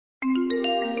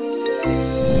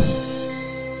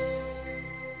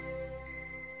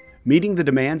Meeting the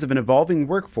demands of an evolving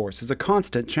workforce is a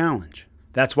constant challenge.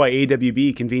 That's why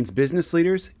AWB convenes business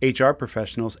leaders, HR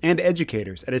professionals, and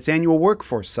educators at its annual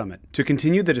Workforce Summit to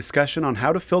continue the discussion on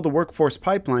how to fill the workforce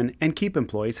pipeline and keep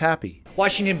employees happy.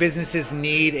 Washington businesses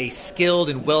need a skilled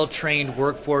and well-trained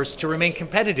workforce to remain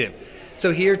competitive.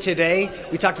 So here today,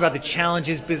 we talked about the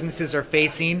challenges businesses are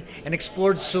facing and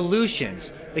explored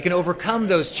solutions that can overcome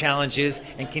those challenges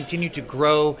and continue to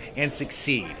grow and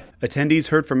succeed. Attendees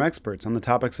heard from experts on the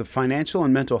topics of financial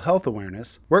and mental health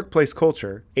awareness, workplace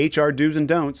culture, HR do's and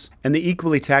don'ts, and the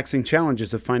equally taxing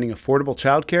challenges of finding affordable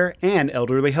childcare and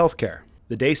elderly health care.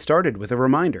 The day started with a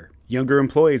reminder. Younger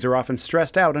employees are often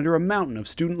stressed out under a mountain of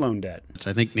student loan debt.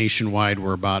 I think nationwide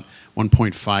we're about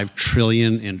 $1.5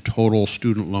 trillion in total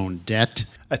student loan debt.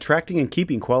 Attracting and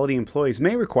keeping quality employees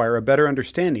may require a better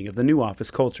understanding of the new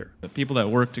office culture. The people that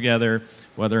work together,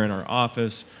 whether in our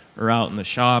office or out in the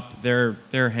shop, they're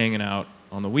hanging out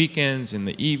on the weekends, in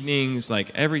the evenings,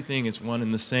 like everything is one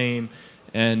and the same,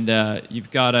 and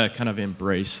you've got to kind of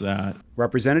embrace that.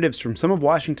 Representatives from some of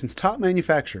Washington's top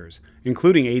manufacturers,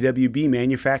 including AWB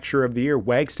Manufacturer of the Year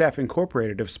Wagstaff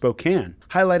Incorporated of Spokane,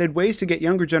 highlighted ways to get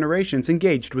younger generations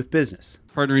engaged with business.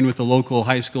 Partnering with the local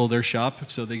high school, their shop,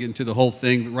 so they get into the whole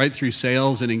thing right through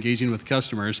sales and engaging with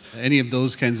customers. Any of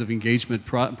those kinds of engagement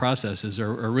processes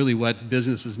are really what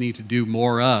businesses need to do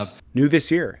more of. New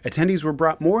this year, attendees were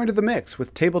brought more into the mix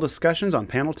with table discussions on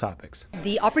panel topics.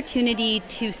 The opportunity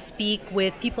to speak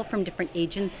with people from different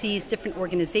agencies, different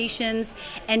organizations,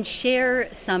 and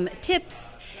share some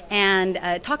tips and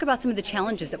talk about some of the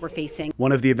challenges that we're facing.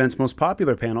 One of the event's most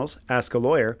popular panels, Ask a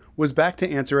Lawyer, was back to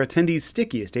answer attendees'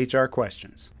 stickiest HR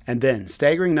questions. And then,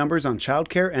 staggering numbers on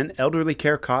childcare and elderly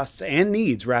care costs and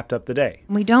needs wrapped up the day.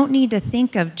 We don't need to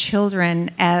think of children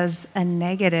as a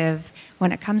negative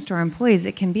when it comes to our employees.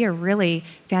 It can be a really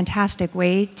fantastic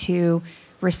way to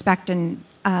respect and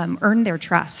earn their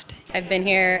trust. I've been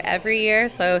here every year,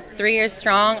 so 3 years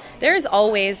strong. There's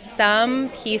always some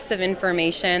piece of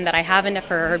information that I haven't ever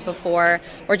heard before,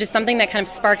 or just something that kind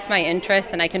of sparks my interest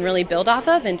and I can really build off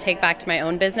of and take back to my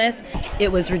own business.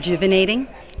 It was rejuvenating,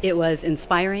 it was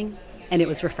inspiring, and it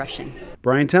was refreshing.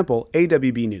 Brian Temple,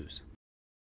 AWB News.